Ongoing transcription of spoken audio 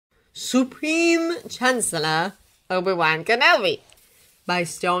Supreme Chancellor Obi-Wan Kenobi by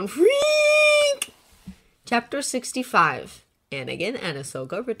Stone Freak. Chapter 65. Anakin and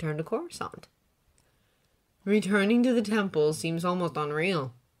Ahsoka return to Coruscant. Returning to the temple seems almost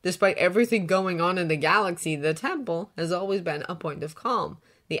unreal. Despite everything going on in the galaxy, the temple has always been a point of calm,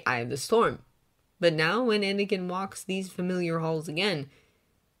 the eye of the storm. But now when Anakin walks these familiar halls again,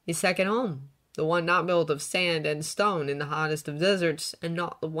 his second home, the one not built of sand and stone in the hottest of deserts, and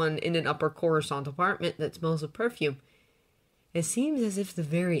not the one in an upper Coruscant apartment that smells of perfume, it seems as if the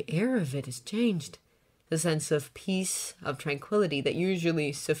very air of it has changed. The sense of peace, of tranquility that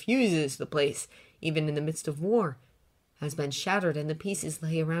usually suffuses the place, even in the midst of war, has been shattered and the pieces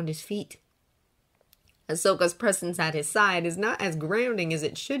lay around his feet. Ahsoka's presence at his side is not as grounding as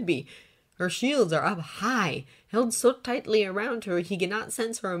it should be. Her shields are up high, held so tightly around her he cannot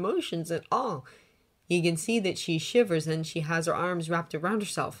sense her emotions at all. He can see that she shivers and she has her arms wrapped around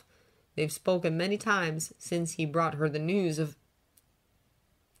herself. They've spoken many times since he brought her the news of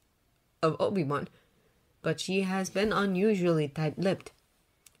Obi-Wan, but she has been unusually tight-lipped.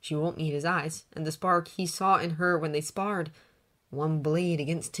 She won't meet his eyes, and the spark he saw in her when they sparred, one blade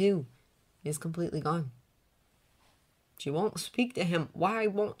against two, is completely gone. She won't speak to him. Why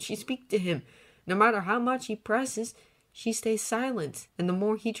won't she speak to him? No matter how much he presses, she stays silent, and the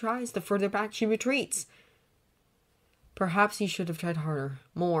more he tries, the further back she retreats. Perhaps he should have tried harder,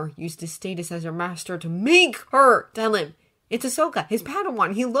 more, used his status as her master to make her tell him. It's Ahsoka, his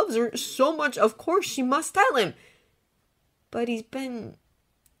Padawan. He loves her so much, of course she must tell him. But he's been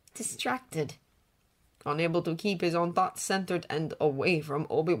distracted, unable to keep his own thoughts centered and away from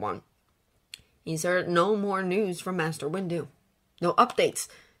Obi-Wan. He's heard no more news from Master Windu. No updates,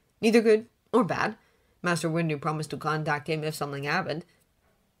 neither good or bad. Master Windu promised to contact him if something happened.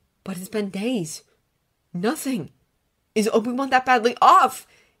 But it's been days. Nothing. Is Obi-Wan that badly off?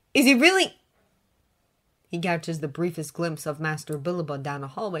 Is he really... He catches the briefest glimpse of Master Bilba down a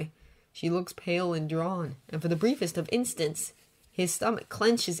hallway. She looks pale and drawn, and for the briefest of instants, his stomach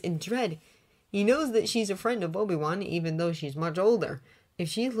clenches in dread. He knows that she's a friend of Obi-Wan, even though she's much older. If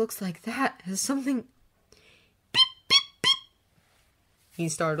she looks like that, has something... Beep, beep, beep. He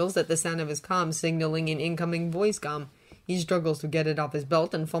startles at the sound of his comm signaling an incoming voice comm. He struggles to get it off his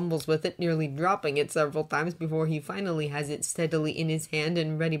belt and fumbles with it, nearly dropping it several times before he finally has it steadily in his hand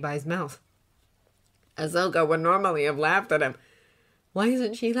and ready by his mouth. Ahsoka would normally have laughed at him. Why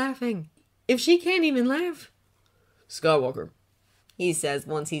isn't she laughing? If she can't even laugh. Skywalker, he says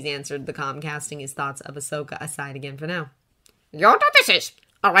once he's answered the comm, casting his thoughts of Ahsoka aside again for now. Your notices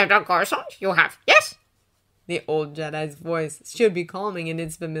arrived on Coruscant, you have, yes? The old Jedi's voice should be calming in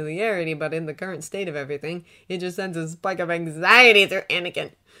its familiarity, but in the current state of everything, it just sends a spike of anxiety through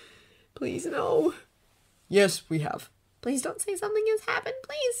Anakin. Please, no. Yes, we have. Please don't say something has happened,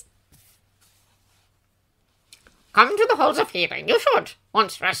 please. Come to the halls of healing, you should.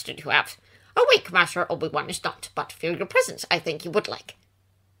 Once rested, you have. Awake, Master Obi-Wan is not, but feel your presence, I think you would like.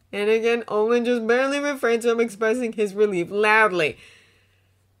 Anakin only just barely refrains from expressing his relief loudly.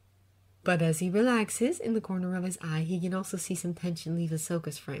 But as he relaxes, in the corner of his eye, he can also see some tension leave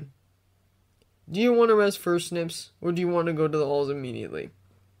Ahsoka's frame. Do you want to rest first, Snips, or do you want to go to the halls immediately?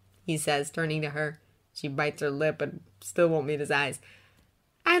 He says, turning to her. She bites her lip and still won't meet his eyes.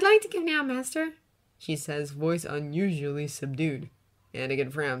 I'd like to go now, Master, she says, voice unusually subdued.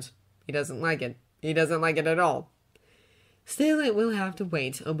 Anakin frowns. He doesn't like it. He doesn't like it at all. Still, it will have to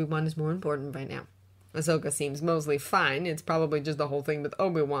wait. Obi-Wan is more important right now. Ahsoka seems mostly fine. It's probably just the whole thing with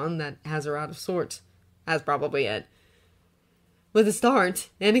Obi-Wan that has her out of sorts. That's probably it. With a start,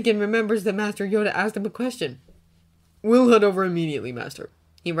 Anakin remembers that Master Yoda asked him a question. We'll head over immediately, Master.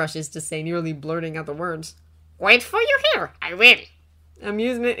 He rushes to say, nearly blurting out the words. Wait for you here, I will.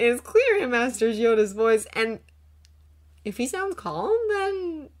 Amusement is clear in Master Yoda's voice, and if he sounds calm,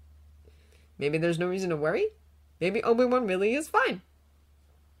 then maybe there's no reason to worry. Maybe Obi-Wan really is fine.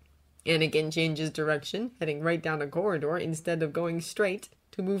 Anakin changes direction, heading right down a corridor instead of going straight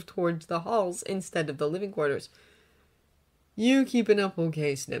to move towards the halls instead of the living quarters. You keeping up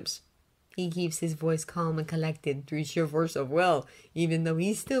okay, Snips? He keeps his voice calm and collected through sheer force of will, even though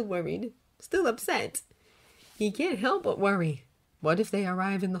he's still worried, still upset. He can't help but worry. What if they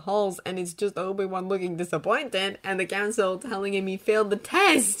arrive in the halls and it's just Obi-Wan looking disappointed and the council telling him he failed the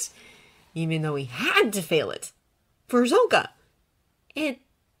test, even though he had to fail it? For Ahsoka, it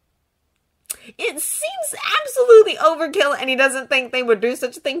seems absolutely overkill, and he doesn't think they would do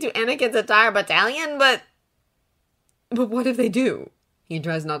such a thing to Anakin's entire battalion, but what if they do? He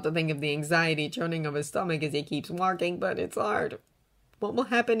tries not to think of the anxiety churning of his stomach as he keeps walking, but it's hard. What will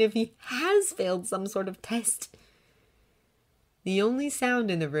happen if he has failed some sort of test? The only sound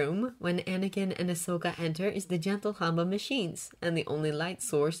in the room when Anakin and Ahsoka enter is the gentle hum of machines, and the only light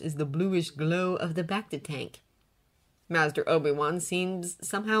source is the bluish glow of the bacta tank. Master Obi-Wan seems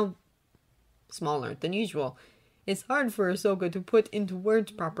somehow smaller than usual. It's hard for Ahsoka to put into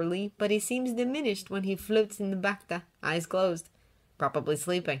words properly, but he seems diminished when he floats in the bacta, eyes closed, probably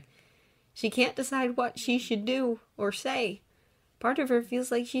sleeping. She can't decide what she should do or say. Part of her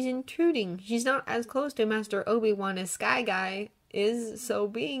feels like she's intruding. She's not as close to Master Obi-Wan as Sky Guy is, so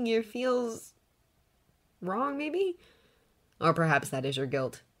being here feels wrong, maybe? Or perhaps that is her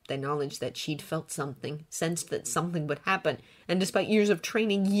guilt. The knowledge that she'd felt something, sensed that something would happen, and despite years of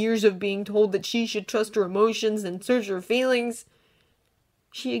training, years of being told that she should trust her emotions and search her feelings,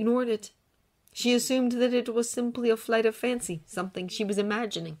 she ignored it. She assumed that it was simply a flight of fancy, something she was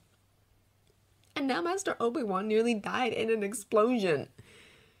imagining. And now Master Obi-Wan nearly died in an explosion.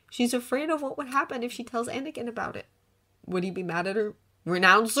 She's afraid of what would happen if she tells Anakin about it. Would he be mad at her?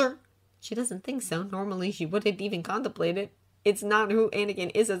 Renounce her? She doesn't think so. Normally she wouldn't even contemplate it. It's not who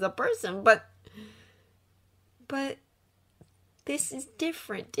Anakin is as a person, but this is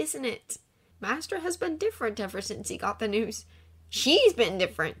different, isn't it? Master has been different ever since he got the news. She's been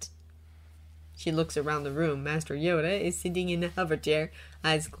different. She looks around the room. Master Yoda is sitting in a hover chair,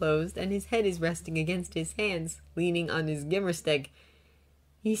 eyes closed, and his head is resting against his hands, leaning on his gimmer stick.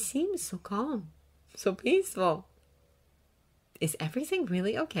 He seems so calm, so peaceful. Is everything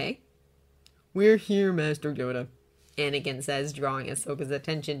really okay? We're here, Master Yoda, Anakin says, drawing Ahsoka's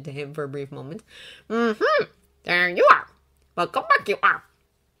attention to him for a brief moment. Mm-hmm. There you are. Welcome back, you are.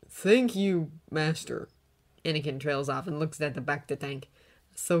 Thank you, Master. Anakin trails off and looks at the bacta tank.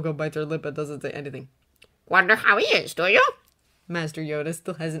 Ahsoka bites her lip but doesn't say anything. Wonder how he is, do you? Master Yoda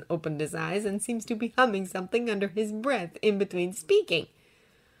still hasn't opened his eyes and seems to be humming something under his breath in between speaking.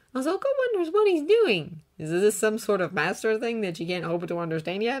 Ahsoka wonders what he's doing. Is this some sort of master thing that she can't hope to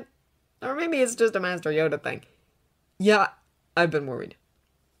understand yet? Or maybe it's just a Master Yoda thing. Yeah, I've been worried.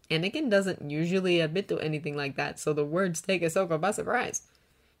 Anakin doesn't usually admit to anything like that, so the words take Ahsoka by surprise.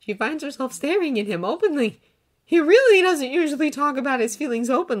 She finds herself staring at him openly. He really doesn't usually talk about his feelings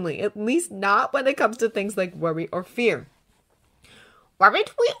openly, at least not when it comes to things like worry or fear.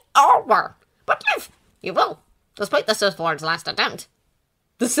 Worried we all were, but live you will, despite the Sith Lord's last attempt.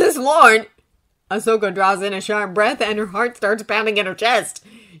 The Sith Lord? Ahsoka draws in a sharp breath and her heart starts pounding in her chest.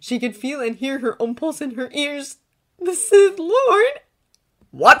 She could feel and hear her own pulse in her ears. The Sith Lord?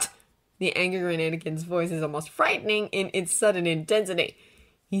 What? The anger in Anakin's voice is almost frightening in its sudden intensity.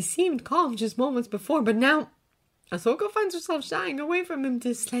 He seemed calm just moments before, but now Ahsoka finds herself shying away from him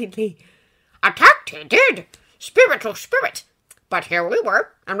just slightly. Attacked he did, spirit to spirit. But here we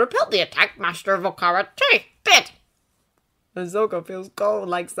were, and repelled the attack Master Volkara did. Ahsoka feels cold,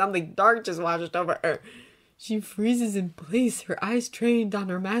 like something dark just washed over her. She freezes in place, her eyes trained on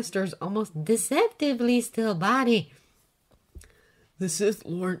her master's almost deceptively still body. The Sith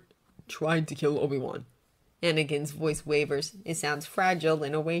Lord tried to kill Obi-Wan. Anakin's voice wavers. It sounds fragile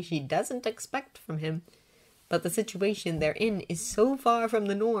in a way she doesn't expect from him. But the situation they're in is so far from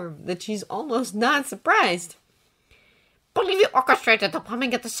the norm that she's almost not surprised. Believe you orchestrated the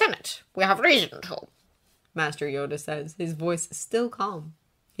bombing at the Senate. We have reason to, Master Yoda says, his voice still calm.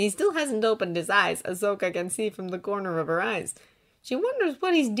 He still hasn't opened his eyes. Ahsoka can see from the corner of her eyes. She wonders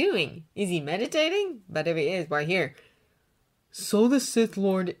what he's doing. Is he meditating? But if he is, why here? So the Sith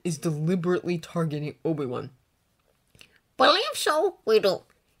Lord is deliberately targeting Obi-Wan. Believe so, we do.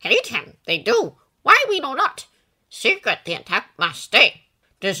 Hate him, they do. Why we know not. Secret the attack must stay.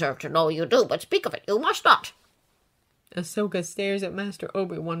 Deserve to know you do, but speak of it you must not. Ahsoka stares at Master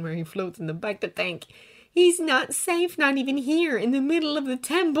Obi-Wan where he floats in the bacta tank. He's not safe, not even here, in the middle of the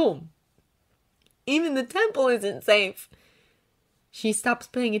temple. Even the temple isn't safe. She stops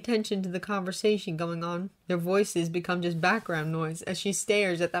paying attention to the conversation going on. Their voices become just background noise as she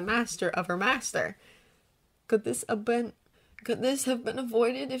stares at the master of her master. Could this have been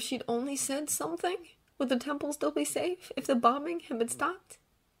avoided if she'd only said something? Would the temple still be safe if the bombing had been stopped?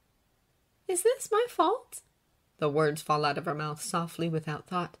 Is this my fault? The words fall out of her mouth softly without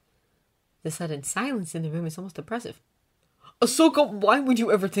thought. The sudden silence in the room is almost oppressive. Ahsoka, why would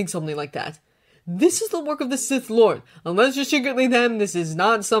you ever think something like that? This is the work of the Sith Lord. Unless you're secretly them, this is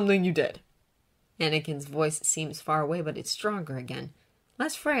not something you did. Anakin's voice seems far away, but it's stronger again.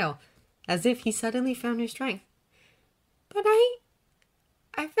 Less frail, as if he suddenly found new strength. But I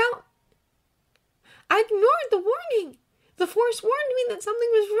ignored the warning. The Force warned me that something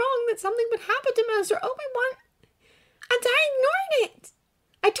was wrong, that something would happen to Master Obi-Wan. And I ignored it.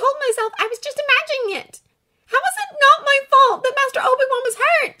 I told myself I was just imagining it. How was it not my fault that Master Obi-Wan was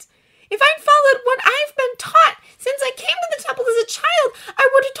hurt? If I'd followed what I've been taught since I came to the temple as a child, I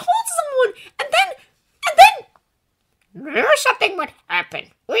would have told someone, and then... Knew something would happen.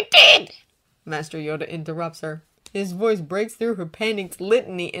 We did. Master Yoda interrupts her. His voice breaks through her panicked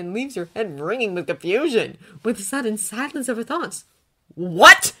litany and leaves her head ringing with confusion, with the sudden silence of her thoughts.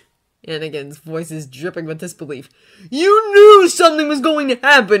 What? Anakin's voice is dripping with disbelief. You knew something was going to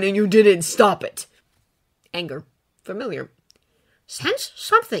happen and you didn't stop it. Anger. Familiar. Sense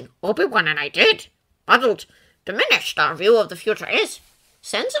something, Obi-Wan and I did. Muddled, diminished our view of the future is.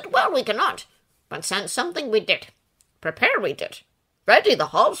 Sense it well we cannot, but sense something we did. Prepare we did. Ready the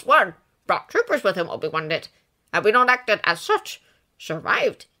halls were. Brought troopers with him, Obi-Wan did. Had we not acted as such,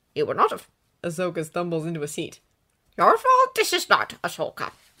 survived, he would not have. Ahsoka stumbles into a seat. Your fault this is not,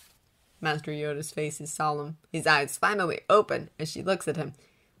 Ahsoka. Master Yoda's face is solemn. His eyes finally open as she looks at him.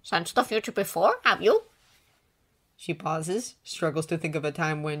 Sensed the future before, have you? She pauses, struggles to think of a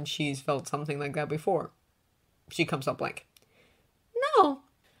time when she's felt something like that before. She comes up blank. No.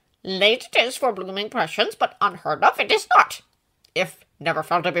 Late it is for blooming impressions, but unheard of it is not. If never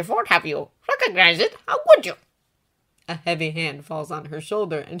felt it before, have you? Recognize it, how would you? A heavy hand falls on her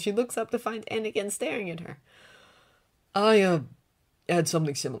shoulder, and she looks up to find Anakin staring at her. I, had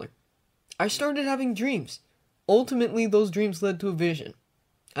something similar. I started having dreams. Ultimately, those dreams led to a vision.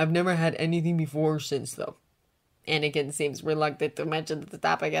 I've never had anything before or since, though. Anakin seems reluctant to mention the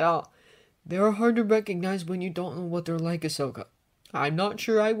topic at all. They are hard to recognize when you don't know what they're like, Ahsoka. I'm not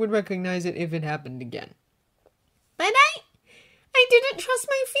sure I would recognize it if it happened again. But I didn't trust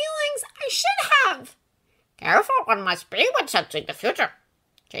my feelings. I should have. Careful one must be when sensing the future.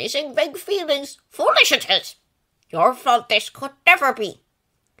 Chasing vague feelings, foolish it is. Your fault this could never be.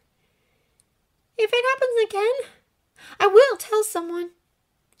 If it happens again, I will tell someone.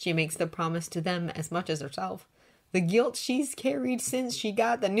 She makes the promise to them as much as herself. The guilt she's carried since she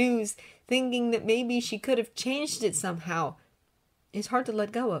got the news, thinking that maybe she could have changed it somehow, is hard to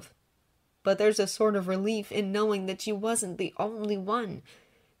let go of. But there's a sort of relief in knowing that she wasn't the only one.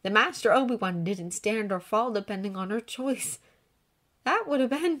 The Master Obi-Wan didn't stand or fall depending on her choice. That would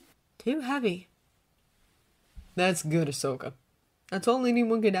have been too heavy. That's good, Ahsoka. That's all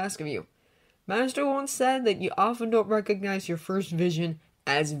anyone could ask of you. Master once said that you often don't recognize your first vision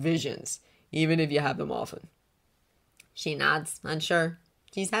as visions, even if you have them often. She nods, unsure.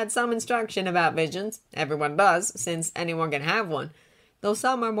 She's had some instruction about visions. Everyone does, since anyone can have one, though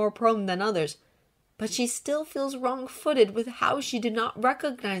some are more prone than others. But she still feels wrong-footed with how she did not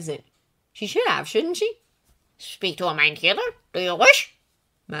recognize it. She should have, shouldn't she? Speak to a mind healer, do you wish?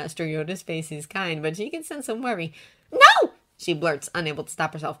 Master Yoda's face is kind, but she can sense some worry. No! She blurts, unable to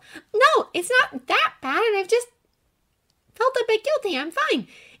stop herself. No, it's not that bad, and I've just felt a bit guilty. I'm fine.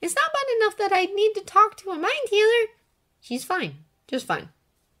 It's not bad enough that I need to talk to a mind healer. She's fine. Just fine.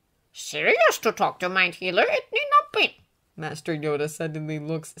 Serious to talk to a mind healer, it need not be. Master Yoda suddenly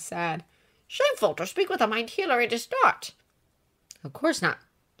looks sad. Shameful to speak with a mind healer, it is not. Of course not.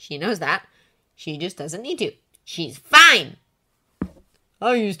 She knows that. She just doesn't need to. She's fine.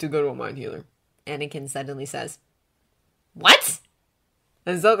 I used to go to a mind healer, Anakin suddenly says. What?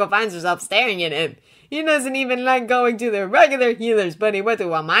 Ahsoka finds herself staring at him. He doesn't even like going to the regular healers, but he went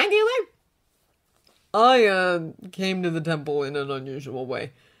to a mind healer? I, came to the temple in an unusual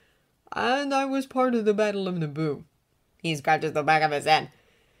way. And I was part of the Battle of Naboo. He scratches the back of his head.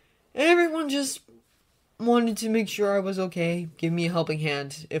 Everyone just wanted to make sure I was okay, give me a helping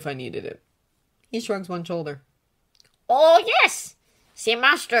hand if I needed it. He shrugs one shoulder. Oh, yes. See,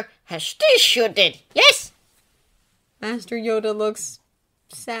 Master has this you did, yes? Master Yoda looks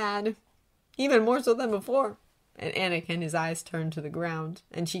sad, even more so than before. And Anakin, his eyes turned to the ground,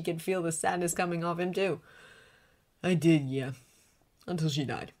 and she could feel the sadness coming off him too. I did, yeah. Until she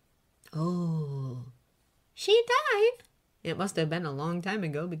died. Oh. She died? It must have been a long time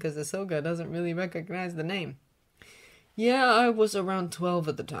ago because Ahsoka doesn't really recognize the name. Yeah, I was around 12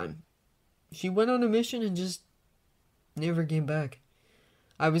 at the time. She went on a mission and just never came back.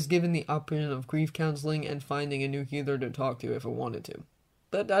 I was given the option of grief counseling and finding a new healer to talk to if I wanted to.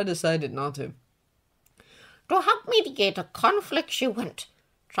 But I decided not to. To help mediate a conflict she went.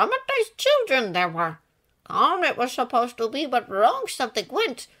 Traumatized children there were. Calm it was supposed to be, but wrong something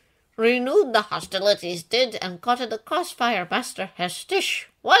went. Renewed the hostilities did, and caught in the crossfire Master Hestish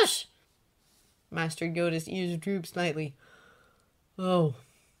was. Master Yoda's ears droop slightly. Oh,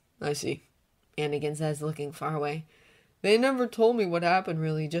 I see, Anakin says, looking far away. They never told me what happened,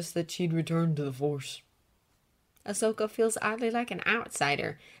 really, just that she'd returned to the Force. Ahsoka feels oddly like an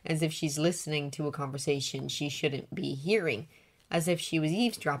outsider, as if she's listening to a conversation she shouldn't be hearing, as if she was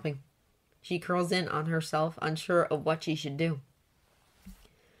eavesdropping. She curls in on herself, unsure of what she should do.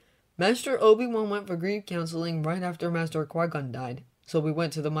 Master Obi-Wan went for grief counseling right after Master Qui-Gon died, so we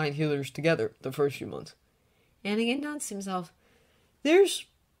went to the Mind Healers together the first few months. Anakin nods to himself. There's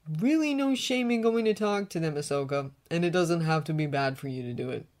really no shame in going to talk to them, Ahsoka, and it doesn't have to be bad for you to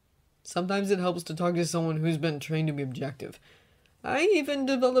do it. Sometimes it helps to talk to someone who's been trained to be objective. I even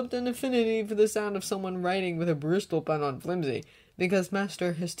developed an affinity for the sound of someone writing with a Bristol pen on flimsy, because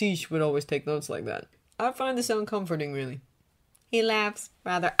Master Hestiche would always take notes like that. I find the sound comforting, really. He laughs,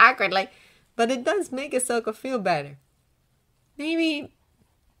 rather awkwardly, but it does make Ahsoka feel better. Maybe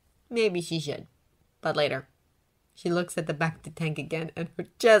she should. But later. She looks at the Bacta tank again, and her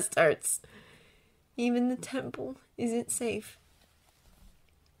chest hurts. Even the temple isn't safe.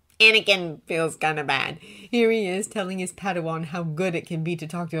 Anakin feels kinda bad. Here he is, telling his Padawan how good it can be to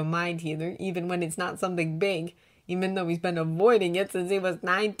talk to a mind healer, even when it's not something big, even though he's been avoiding it since he was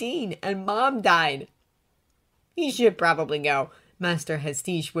 19, and Mom died. He should probably go. Master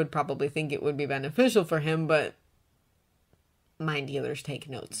Hestiche would probably think it would be beneficial for him, but mind healers take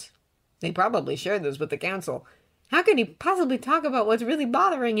notes. They probably share this with the council. How could he possibly talk about what's really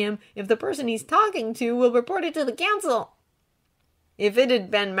bothering him if the person he's talking to will report it to the council? If it had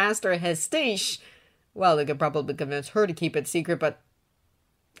been Master Hestiche, well, they could probably convince her to keep it secret, but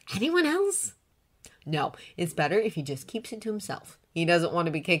anyone else? No, it's better if he just keeps it to himself. He doesn't want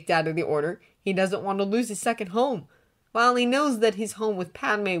to be kicked out of the order. He doesn't want to lose his second home. While he knows that his home with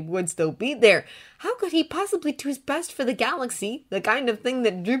Padme would still be there, how could he possibly do his best for the galaxy, the kind of thing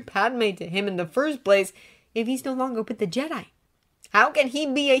that drew Padme to him in the first place, if he's no longer with the Jedi? How can he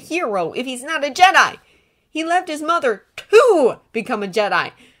be a hero if he's not a Jedi? He left his mother to become a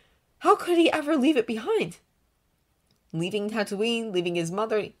Jedi. How could he ever leave it behind? Leaving Tatooine, leaving his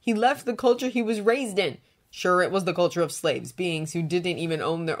mother, he left the culture he was raised in. Sure, it was the culture of slaves, beings who didn't even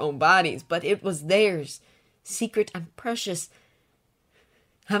own their own bodies, but it was theirs, secret and precious.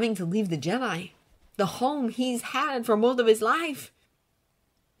 Having to leave the Jedi, the home he's had for most of his life.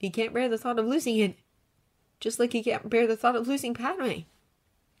 He can't bear the thought of losing it, just like he can't bear the thought of losing Padme.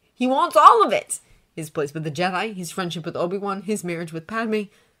 He wants all of it. His place with the Jedi, his friendship with Obi-Wan, his marriage with Padme.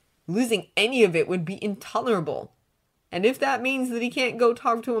 Losing any of it would be intolerable. And if that means that he can't go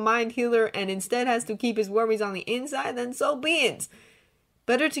talk to a mind healer and instead has to keep his worries on the inside, then so be it.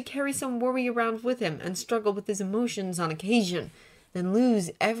 Better to carry some worry around with him and struggle with his emotions on occasion than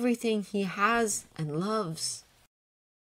lose everything he has and loves.